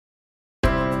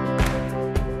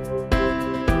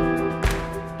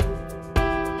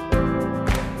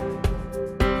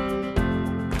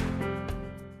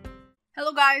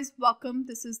Hello guys, welcome.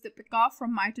 This is Deepika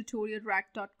from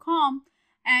MyTutorialRack.com,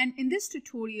 and in this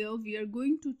tutorial we are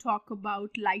going to talk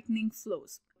about lightning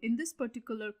flows. In this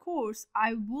particular course,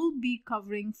 I will be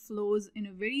covering flows in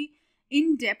a very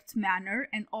in-depth manner,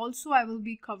 and also I will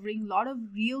be covering a lot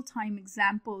of real-time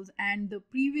examples and the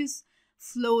previous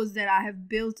flows that I have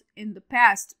built in the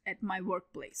past at my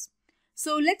workplace.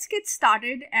 So let's get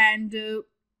started and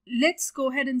let's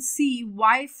go ahead and see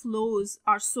why flows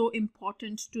are so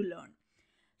important to learn.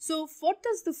 So what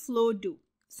does the flow do?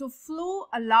 So flow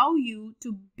allow you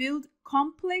to build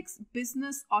complex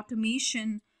business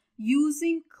automation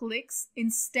using clicks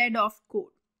instead of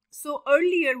code. So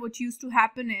earlier what used to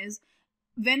happen is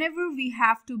whenever we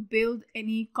have to build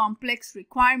any complex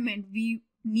requirement, we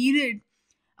needed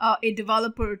a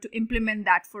developer to implement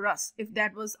that for us. If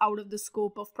that was out of the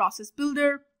scope of process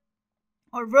builder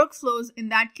or workflows,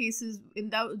 in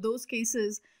those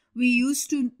cases, we used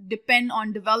to depend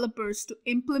on developers to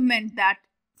implement that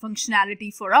functionality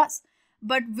for us.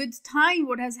 But with time,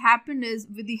 what has happened is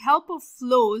with the help of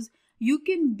flows, you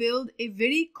can build a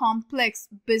very complex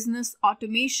business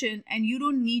automation and you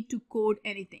don't need to code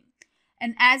anything.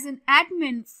 And as an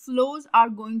admin, flows are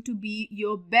going to be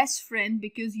your best friend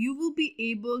because you will be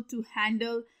able to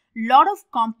handle a lot of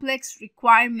complex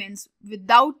requirements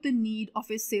without the need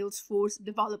of a Salesforce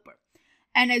developer.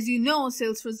 And as you know,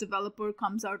 Salesforce developer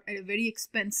comes out at a very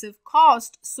expensive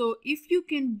cost. So if you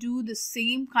can do the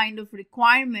same kind of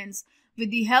requirements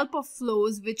with the help of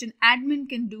flows, which an admin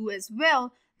can do as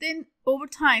well, then over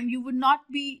time you would not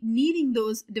be needing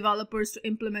those developers to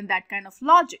implement that kind of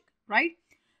logic, right?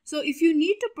 So if you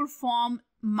need to perform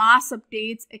mass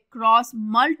updates across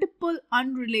multiple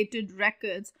unrelated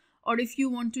records, or if you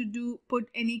want to put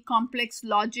any complex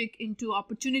logic into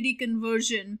opportunity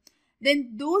conversion,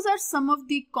 then those are some of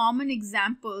the common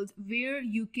examples where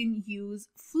you can use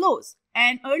flows.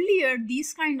 And earlier,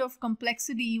 these kind of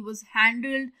complexity was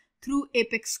handled through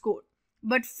Apex code.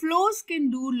 But flows can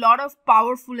do a lot of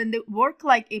powerful and they work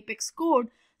like Apex code.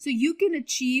 So you can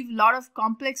achieve a lot of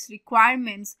complex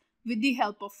requirements with the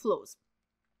help of flows.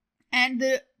 And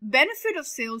the benefit of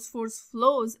Salesforce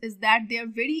flows is that they are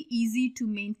very easy to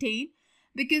maintain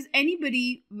because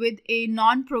anybody with a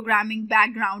non-programming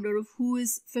background or who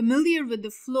is familiar with the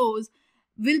flows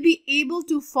will be able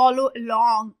to follow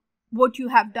along what you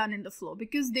have done in the flow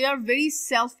because they are very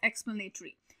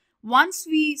self-explanatory. Once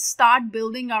we start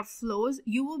building our flows,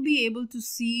 you will be able to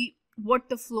see what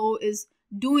the flow is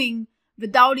doing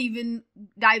without even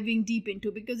diving deep into,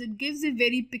 because it gives a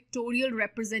very pictorial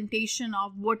representation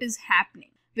of what is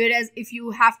happening. Whereas if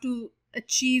you have to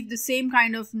achieve the same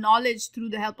kind of knowledge through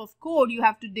the help of code, you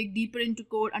have to dig deeper into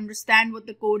code, understand what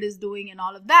the code is doing and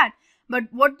all of that. But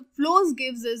what flows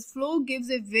gives is, flow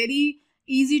gives a very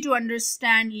easy to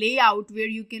understand layout where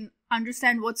you can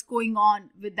understand what's going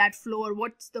on with that flow or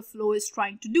what the flow is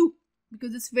trying to do,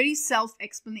 because it's very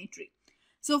self-explanatory.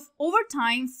 So over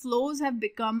time, flows have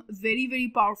become very, very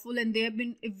powerful and they have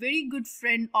been a very good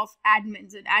friend of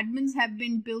admins. And admins have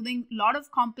been building a lot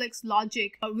of complex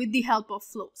logic with the help of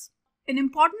flows. An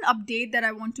important update that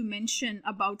I want to mention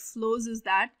about flows is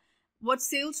that what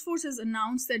Salesforce has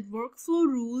announced that workflow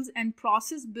rules and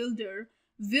process builder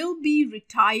will be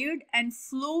retired and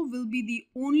flow will be the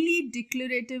only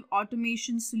declarative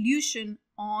automation solution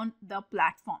on the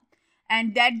platform.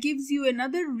 And that gives you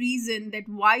another reason that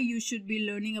why you should be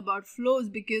learning about flows,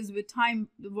 because with time,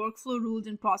 the workflow rules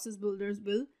and process builders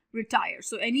will retire.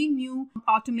 So any new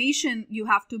automation you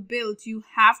have to build, you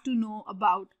have to know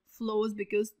about flows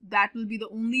because that will be the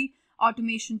only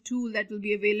automation tool that will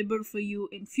be available for you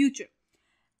in future.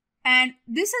 And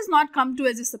this has not come to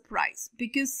as a surprise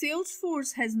because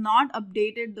Salesforce has not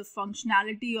updated the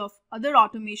functionality of other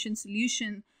automation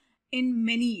solutions in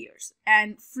many years,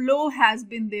 and flow has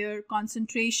been their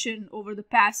concentration over the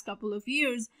past couple of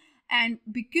years. And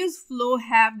because flow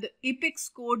have the Apex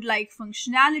code like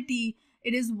functionality,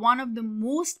 it is one of the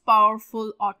most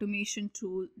powerful automation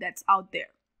tool that's out there.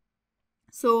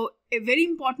 So a very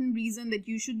important reason that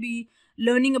you should be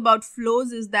learning about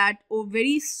flows is that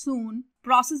very soon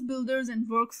process builders and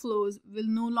workflows will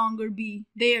no longer be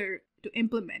there to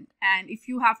implement. And if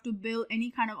you have to build any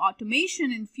kind of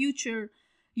automation in future,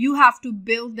 you have to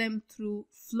build them through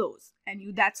flows, and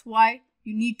that's why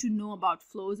you need to know about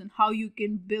flows and how you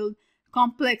can build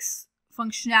complex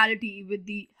functionality with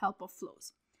the help of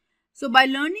flows. So by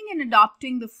learning and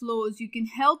adopting the flows, you can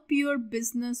help your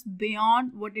business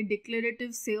beyond what a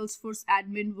declarative Salesforce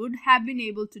admin would have been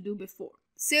able to do before.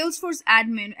 Salesforce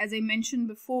admin, as I mentioned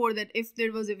before, that if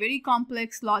there was a very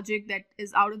complex logic that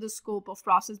is out of the scope of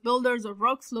process builders or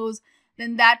workflows,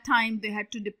 then that time they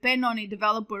had to depend on a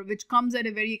developer, which comes at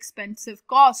a very expensive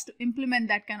cost to implement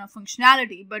that kind of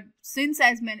functionality. But since,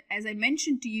 as I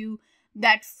mentioned to you,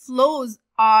 that flows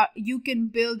are, you can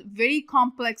build very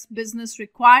complex business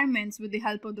requirements with the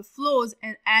help of the flows,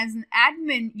 and as an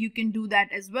admin you can do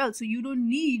that as well. So you don't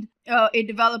need a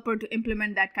developer to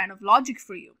implement that kind of logic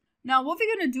for you. Now what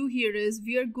we're going to do here is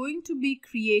we are going to be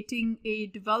creating a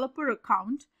developer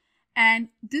account, and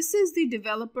this is the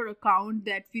developer account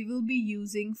that we will be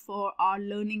using for our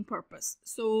learning purpose.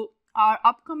 So our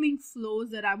upcoming flows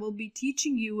that I will be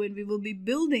teaching you and we will be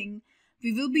building,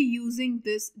 we will be using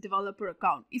this developer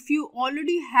account. If you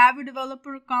already have a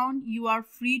developer account, you are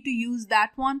free to use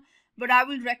that one, but I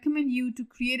will recommend you to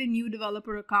create a new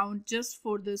developer account just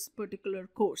for this particular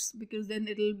course, because then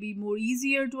it'll be more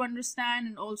easier to understand,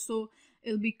 and also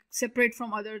it'll be separate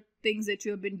from other things that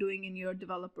you have been doing in your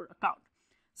developer account.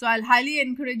 So I'll highly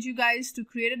encourage you guys to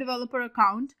create a developer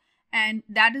account, and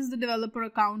that is the developer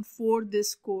account for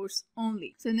this course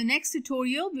only. So in the next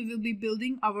tutorial, we will be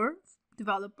building our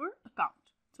developer account.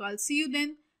 So I'll see you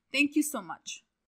then. Thank you so much.